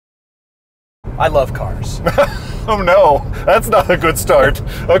I love cars. Oh no, that's not a good start.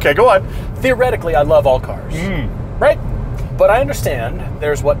 Okay, go on. Theoretically, I love all cars, right? But I understand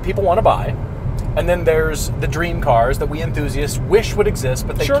there's what people want to buy, and then there's the dream cars that we enthusiasts wish would exist,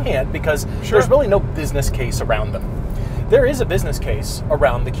 but they can't because there's really no business case around them. There is a business case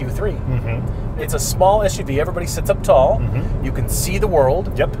around the Q3. It's a small SUV. Everybody sits up tall. You can see the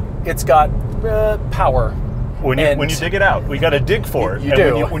world. Yep. It's got power. When you dig it out, we got to dig for it. You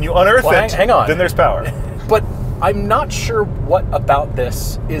do. When you unearth it, hang on. Then there's power. But I'm not sure what about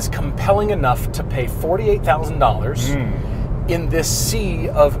this is compelling enough to pay $48,000 in this sea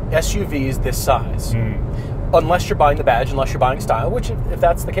of SUVs this size. Unless you're buying the badge, unless you're buying style, which if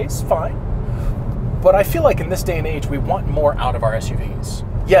that's the case, fine. But I feel like in this day and age, we want more out of our SUVs.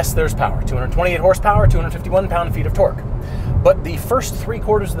 Yes, there's power, 228 horsepower, 251 pound-feet of torque. But the first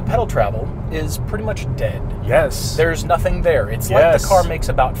 3/4 of the pedal travel is pretty much dead. Yes. There's nothing there. It's like the car makes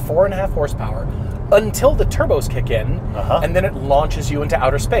about 4.5 horsepower until the turbos kick in, and then it launches you into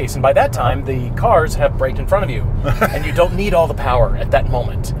outer space. And by that time, the cars have braked in front of you, and you don't need all the power at that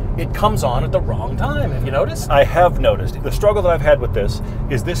moment. It comes on at the wrong time. Have you noticed? I have noticed. The struggle that I've had with this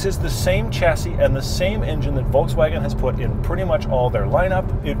is the same chassis and the same engine that Volkswagen has put in pretty much all their lineup.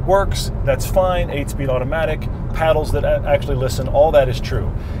 It works. That's fine. 8-speed automatic, paddles that actually listen, all that is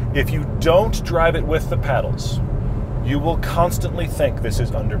true. If you don't drive it with the paddles, you will constantly think this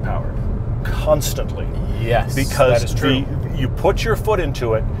is underpowered. Constantly. Yes, because that is true. You put your foot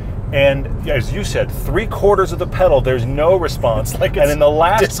into it, and as you said, 3/4 of the pedal, there's no response. Like and in the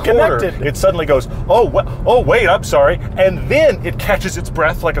last quarter, it suddenly goes, oh wait, I'm sorry. And then it catches its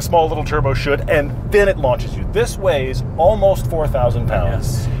breath like a small little turbo should, and then it launches you. This weighs almost 4,000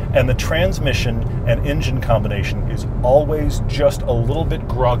 pounds. And the transmission and engine combination is always just a little bit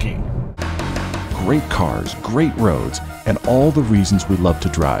groggy. Great cars, great roads, and all the reasons we love to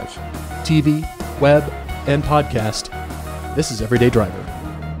drive. TV, web, and podcast. This is Everyday Driver.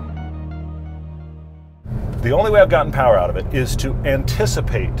 The only way I've gotten power out of it is to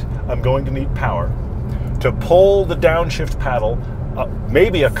anticipate I'm going to need power, to pull the downshift paddle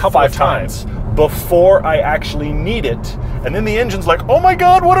maybe a couple of times before I actually need it. And then the engine's like, oh my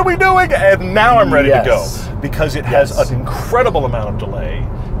God, what are we doing? And now I'm ready to go because it has an incredible amount of delay.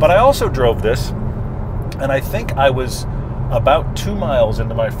 But I also drove this, and I think I was about 2 miles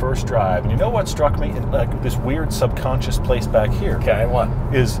into my first drive. And you know what struck me in like this weird subconscious place back here? Okay, what?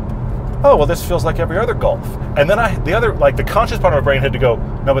 Is, oh, well, this feels like every other Golf. And then the conscious part of my brain had to go,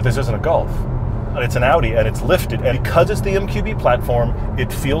 no, but this isn't a Golf. And it's an Audi, and it's lifted. And because it's the MQB platform,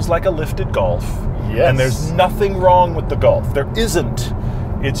 it feels like a lifted Golf. Yes. And there's nothing wrong with the Golf. There isn't.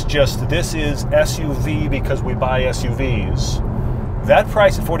 It's just this is SUV because we buy SUVs. That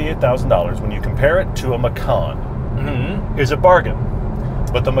price at $48,000, when you compare it to a Macan, is a bargain.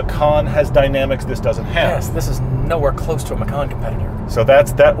 But the Macan has dynamics this doesn't have. Yes, this is nowhere close to a Macan competitor. So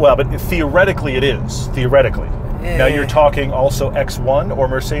that's that. Well, but theoretically it is. Theoretically. Now you're talking also X1 or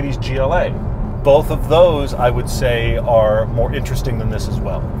Mercedes GLA. Both of those, I would say, are more interesting than this as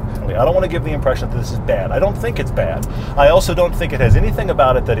well. I don't want to give the impression that this is bad. I don't think it's bad. I also don't think it has anything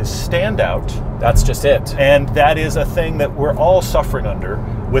about it that is standout. That's just it. And that is a thing that we're all suffering under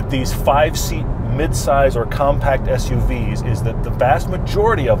with these 5-seat mid-size or compact SUVs, is that the vast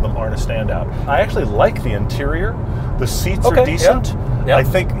majority of them aren't a standout. I actually like the interior. The seats are decent. Yeah.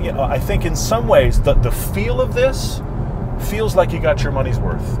 I think in some ways the feel of this feels like you got your money's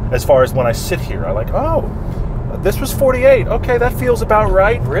worth. As far as when I sit here, I like, oh, this was 48. Okay, that feels about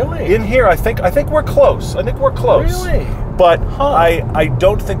right. Really? In here, I think we're close. I think we're close. Really? But I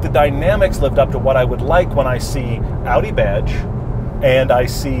don't think the dynamics lived up to what I would like when I see Audi badge and I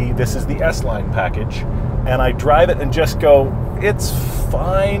see this is the S-Line package, and I drive it and just go, it's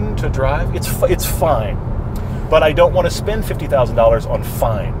fine to drive. It's fine. But I don't want to spend $50,000 on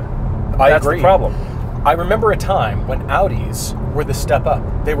fine. That's the problem. I remember a time when Audis were the step up.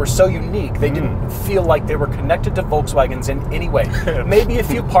 They were so unique, they didn't feel like they were connected to Volkswagens in any way. Maybe a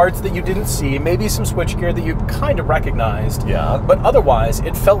few parts that you didn't see, maybe some switchgear that you kind of recognized. Yeah. But otherwise,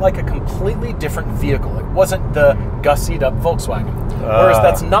 it felt like a completely different vehicle. It wasn't the gussied up Volkswagen. Whereas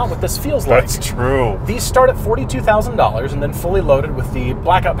that's not what this feels like. That's true. These start at $42,000 and then fully loaded with the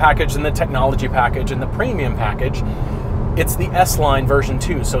blackout package and the technology package and the premium package. It's the S-Line version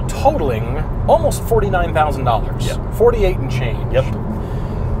 2, so totaling almost $49,000. Yep. 48 and change. Yep.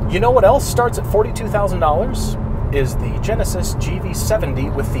 You know what else starts at $42,000? Is the Genesis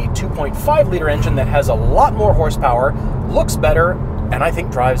GV70 with the 2.5-liter engine that has a lot more horsepower, looks better, and I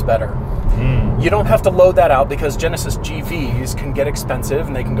think drives better. You don't have to load that out because Genesis GVs can get expensive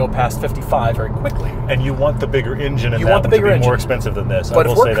and they can go past 55 very quickly. And you want the bigger engine, and you that want the one to bigger be engine. more expensive than this. But I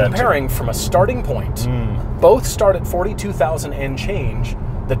if will we're say comparing from a starting point, both start at 42,000 and change.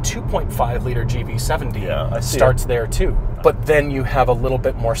 The 2.5 liter GV70 starts there too. But then you have a little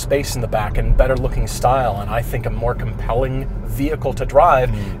bit more space in the back and better looking style, and I think a more compelling vehicle to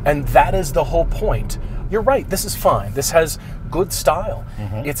drive. And that is the whole point. You're right, this is fine. This has good style.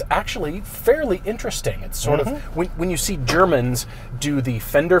 It's actually fairly interesting. It's sort of, when you see Germans do the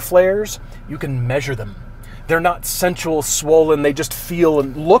fender flares, you can measure them. They're not sensual, swollen, they just feel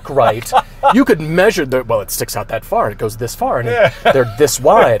and look right. You could measure, well, it sticks out that far, it goes this far, and they're this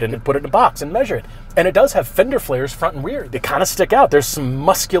wide, and put it in a box and measure it. And it does have fender flares front and rear. They kind of stick out. There's some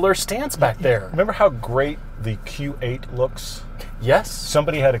muscular stance back there. Remember how great the Q8 looks? Yes.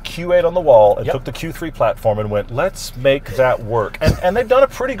 Somebody had a Q8 on the wall and took the Q3 platform and went, let's make that work. And they've done a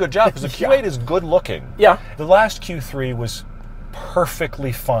pretty good job, because the Q8 is good looking. Yeah. The last Q3 was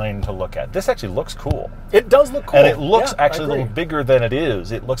perfectly fine to look at. This actually looks cool. It does look cool. And it looks actually a little bigger than it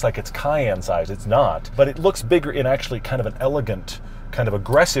is. It looks like it's Cayenne size. It's not. But it looks bigger in actually kind of an elegant, kind of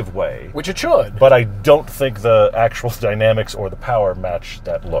aggressive way. Which it should. But I don't think the actual dynamics or the power match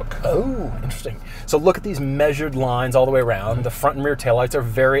that look. Oh, interesting. So look at these measured lines all the way around. The front and rear taillights are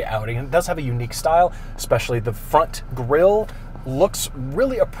very Audi, and it does have a unique style, especially the front grille looks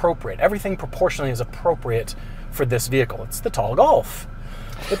really appropriate. Everything proportionally is appropriate for this vehicle. It's the tall Golf.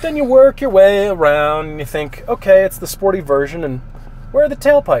 But then you work your way around and you think, okay, it's the sporty version, and where are the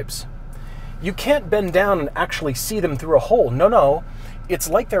tailpipes? You can't bend down and actually see them through a hole. No. It's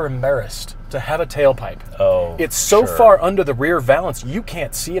like they're embarrassed to have a tailpipe. Oh, it's so far under the rear valance, you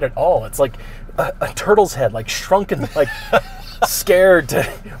can't see it at all. It's like a turtle's head, like shrunken, like scared to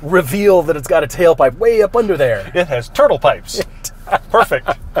reveal that it's got a tailpipe way up under there. It has turtle pipes. Perfect.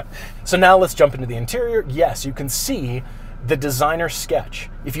 So now let's jump into the interior. Yes, you can see the designer sketch.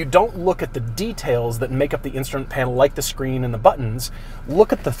 If you don't look at the details that make up the instrument panel, like the screen and the buttons,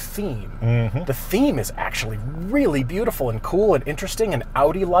 look at the theme. The theme is actually really beautiful and cool and interesting and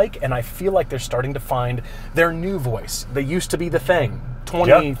Audi-like, and I feel like they're starting to find their new voice. They used to be the thing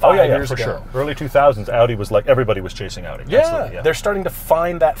 25 years ago. Sure. Early 2000s, Audi was like, everybody was chasing Audi. Yeah, they're starting to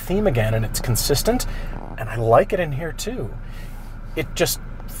find that theme again, and it's consistent, and I like it in here too. It just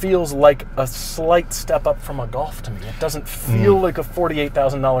feels like a slight step up from a Golf to me. It doesn't feel like a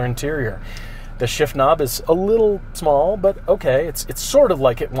 $48,000 interior. The shift knob is a little small, but okay. It's sort of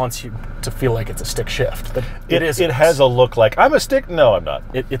like it wants you to feel like it's a stick shift, but it isn't. It has a look like, I'm a stick? No, I'm not.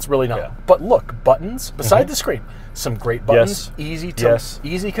 It's really not. But look, buttons beside the screen. Some great buttons, easy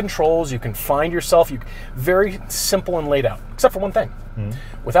controls. You can find yourself. Very simple and laid out, except for one thing.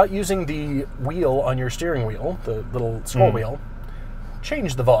 Without using the wheel on your steering wheel, the little scroll wheel,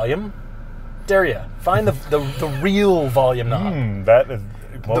 change the volume. Dare you? Find the real volume knob. That is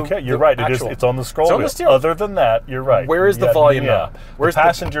okay. You're right. It's on the scroll wheel. On the Other than that, you're right. Where is the volume knob? Where's the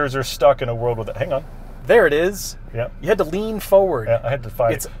passengers are stuck in a world with it. Hang on. There it is. Yeah. You had to lean forward. Yeah, I had to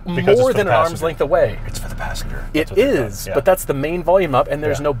find it. It's more than an arm's length away. It's for the passenger. It is, but that's the main volume up, and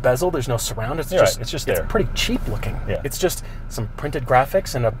there's no bezel, there's no surround. It's just there. It's pretty cheap looking. Yeah. It's just some printed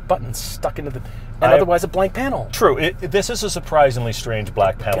graphics and a button stuck into the, and otherwise a blank panel. True. This is a surprisingly strange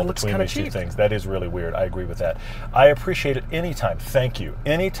black panel between these two things. That is really weird. I agree with that. I appreciate it anytime. Thank you.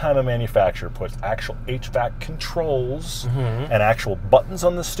 Anytime a manufacturer puts actual HVAC controls and actual buttons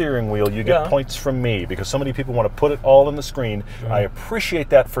on the steering wheel, you get points from me, because so many people want to put it all on the screen. I appreciate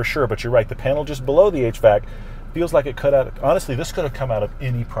that for sure, but you're right. The panel just below the HVAC feels like it could have, honestly, this could have come out of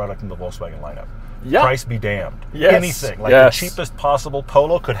any product in the Volkswagen lineup. Yeah. Price be damned. Yes. Anything. Like the cheapest possible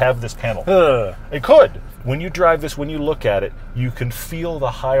Polo could have this panel. It could. When you drive this, when you look at it, you can feel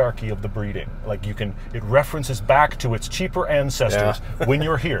the hierarchy of the breeding. Like it references back to its cheaper ancestors when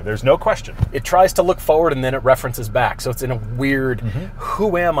you're here. There's no question. It tries to look forward and then it references back. So it's in a weird,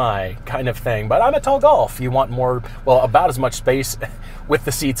 who am I kind of thing. But I'm a tall Golf. You want more, well, about as much space with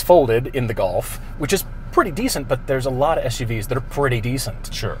the seats folded in the Golf, which is pretty decent, but there's a lot of SUVs that are pretty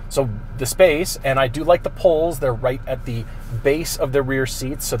decent. Sure. So the space, and I do like the pulls. They're right at the base of the rear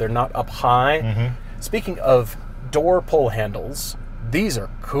seats, so they're not up high. Speaking of door pull handles, these are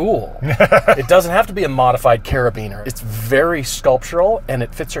cool. It doesn't have to be a modified carabiner. It's very sculptural, and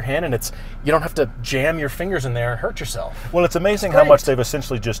it fits your hand, and you don't have to jam your fingers in there and hurt yourself. Well, it's amazing how much they've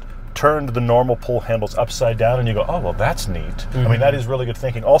essentially just turned the normal pull handles upside down, and you go, oh, well, that's neat. I mean, that is really good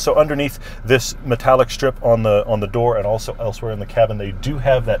thinking. Also, underneath this metallic strip on the door and also elsewhere in the cabin, they do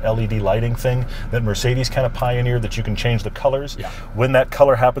have that LED lighting thing that Mercedes kind of pioneered, that you can change the colors. Yeah. When that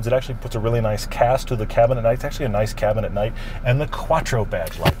color happens, it actually puts a really nice cast to the cabin at night. It's actually a nice cabin at night, and the Quattro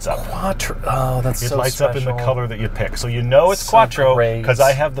badge lights up. Quattro, oh, that's it so lights special. up in the color that you pick, so you know it's So Quattro great. because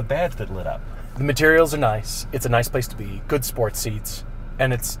I have the badge that lit up. The materials are nice. It's a nice place to be. Good sports seats.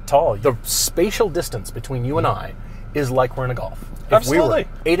 And it's tall. The spatial distance between you and I is like we're in a Golf. If Absolutely.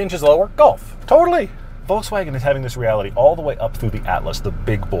 we were 8 inches lower, Golf. Totally. Volkswagen is having this reality all the way up through the Atlas, the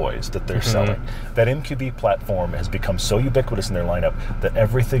big boys that they're selling. That MQB platform has become so ubiquitous in their lineup that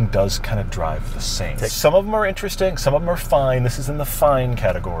everything does kind of drive the same. Some of them are interesting, some of them are fine. This is in the fine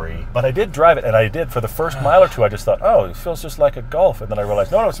category. But I did drive it, and I did for the first mile or two. I just thought, oh, it feels just like a Golf. And then I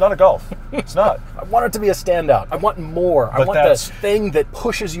realized, no, it's not a Golf. It's not. I want it to be a standout. I want more. I want the thing that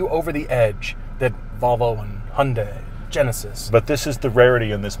pushes you over the edge that Volvo and Hyundai, Genesis. But this is the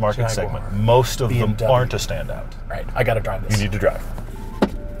rarity in this market Jaguar, segment. Most of BMW. them aren't a standout. Right, I got to drive this. You need to drive.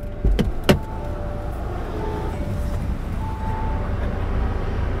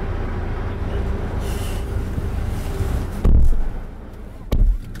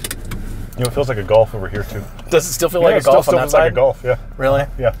 You know, it feels like a Golf over here too. Does it still feel like a Golf on that feels side? like a Golf, yeah. Really?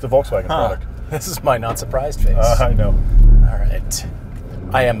 Yeah, it's a Volkswagen product. This is my not surprised face. I know. All right.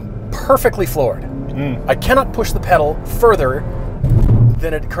 I am perfectly floored. I cannot push the pedal further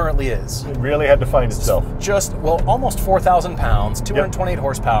than it currently is. It really had to find itself. Just, well, almost 4,000 pounds, 228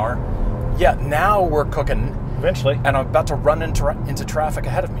 horsepower. Yeah, now we're cooking. Eventually. And I'm about to run into traffic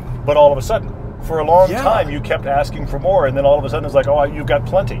ahead of me. But all of a sudden, for a long time, you kept asking for more, and then all of a sudden it's like, oh, you've got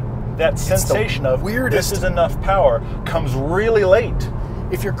plenty. That sensation of this is enough power comes really late.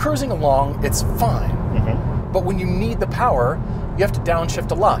 If you're cruising along, it's fine. But when you need the power, you have to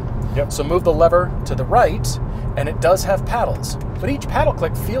downshift a lot. So move the lever to the right, and it does have paddles. But each paddle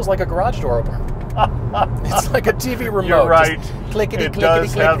click feels like a garage door opener. It's like a TV remote. You're right. Clickety, it clickety,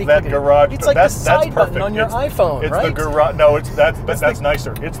 does clickety, have clickety. that garage. It's like that's, the side that's button perfect. on your iPhone, it's right? the garage. No, that's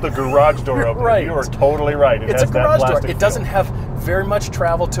nicer. It's the garage door opener. Right. You are totally right. It's a garage door. It doesn't feel. have very much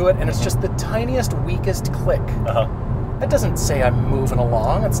travel to it, and it's just the tiniest, weakest click. That doesn't say I'm moving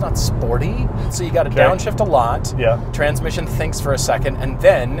along. It's not sporty. So you got to downshift a lot. Transmission thinks for a second, and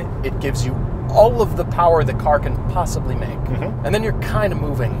then it gives you all of the power the car can possibly make. And then you're kind of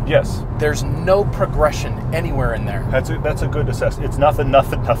moving. Yes. There's no progression anywhere in there. That's a good assessment. It's nothing,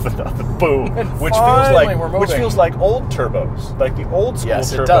 boom. Which feels like old turbos. Like the old school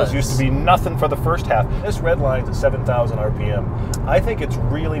turbos used to be nothing for the first half. This red line's at 7,000 RPM. I think it's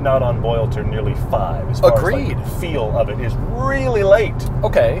really not on boil to nearly 5. As far as like the feel of it is really late.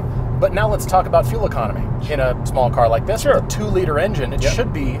 Okay. But now let's talk about fuel economy. In a small car like this, with a 2-liter engine, it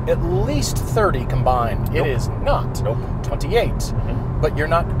should be at least 30 combined. It is not. 28. But you're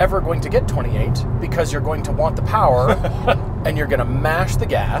not ever going to get 28 because you're going to want the power and you're going to mash the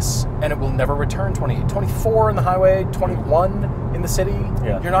gas and it will never return 28. 24 in the highway, 21 in the city.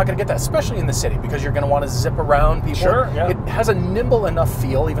 You're not going to get that, especially in the city, because you're going to want to zip around people. It has a nimble enough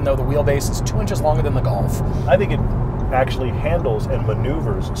feel, even though the wheelbase is 2 inches longer than the Golf. I think it actually handles and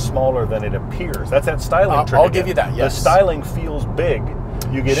maneuvers smaller than it appears. That's that styling trick. I'll give you that, yes. The styling feels big.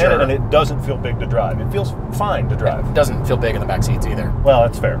 You get in it and it doesn't feel big to drive. It feels fine to drive. It doesn't feel big in the back seats either. Well,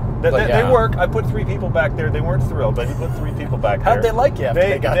 that's fair. They work. I put 3 people back there. They weren't thrilled, but I put 3 people back there. How'd they like you after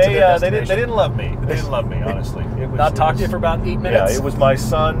they got to their destination? They didn't love me. They didn't love me, honestly. Not talk to you for about 8 minutes? Yeah, it was my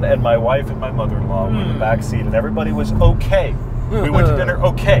son and my wife and my mother-in-law were in the back seat, and everybody was okay. We went to dinner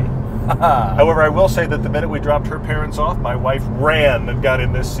okay. However, I will say that the minute we dropped her parents off, my wife ran and got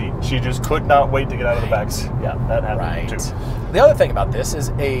in this seat. She just could not wait to get out of the back seat. Yeah, that happened too. The other thing about this is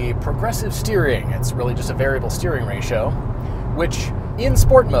a progressive steering. It's really just a variable steering ratio, which in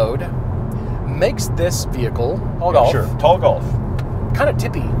sport mode makes this vehicle, tall Golf, kind of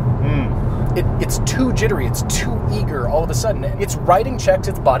tippy. It's too jittery, it's too eager all of a sudden. It's writing checks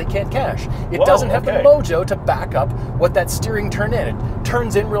its body can't cash. It doesn't have the mojo to back up what that steering turned in. It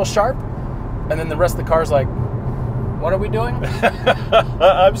turns in real sharp, and then the rest of the car's like, what are we doing?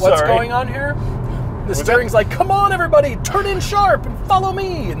 What's going on here? The steering's like, come on everybody, turn in sharp and follow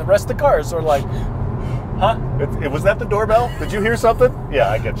me. And the rest of the cars are like, huh? Was that the doorbell? Did you hear something? Yeah,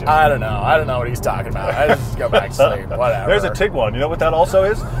 I get you. I don't know what he's talking about. I just go back to sleep. Whatever. There's a Tiguan. You know what that also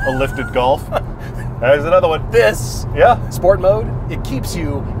is? A lifted Golf. There's another one. This. Sport mode, it keeps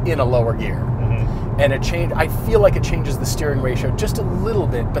you in a lower gear. And I feel like it changes the steering ratio just a little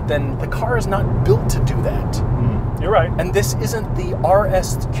bit, but then the car is not built to do that. You're right. And this isn't the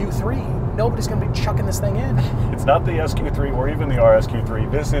RS Q3. nobody's going to be chucking this thing in. It's not the SQ3 or even the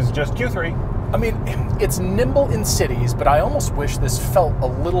RSQ3. This is just Q3. I mean, it's nimble in cities, but I almost wish this felt a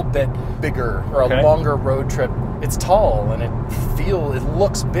little bit bigger or a longer road trip. It's tall and it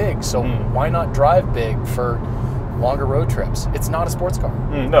looks big, so why not drive big for longer road trips? It's not a sports car.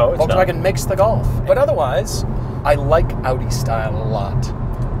 No, it's Volkswagen not. makes the Golf. But otherwise, I like Audi style a lot.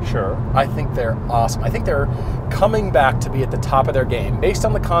 Sure. I think they're awesome. I think they're coming back to be at the top of their game. Based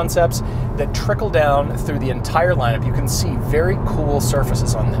on the concepts that trickle down through the entire lineup, you can see very cool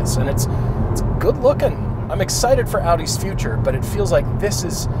surfaces on this, and it's good looking. I'm excited for Audi's future, but it feels like this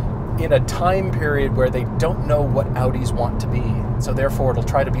is in a time period where they don't know what Audis want to be. So therefore, it'll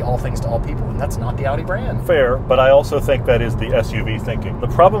try to be all things to all people, and that's not the Audi brand. Fair, but I also think that is the SUV thinking. The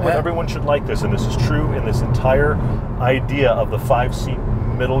problem with everyone should like this, and this is true in this entire idea of the 5-seat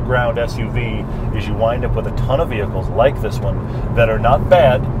middle ground SUV, is you wind up with a ton of vehicles like this one that are not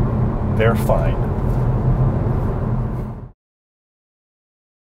bad, they're fine.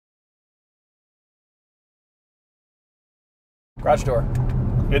 Garage door.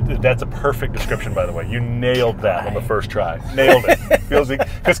 That's a perfect description, by the way. You nailed that on the first try. Nailed it. Feels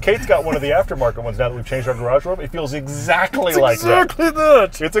because Kate's got one of the aftermarket ones now that we've changed our garage door. It feels exactly like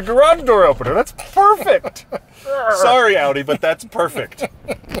that. It's a garage door opener. That's perfect. Sorry, Audi, but that's perfect.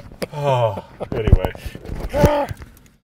 Oh, anyway.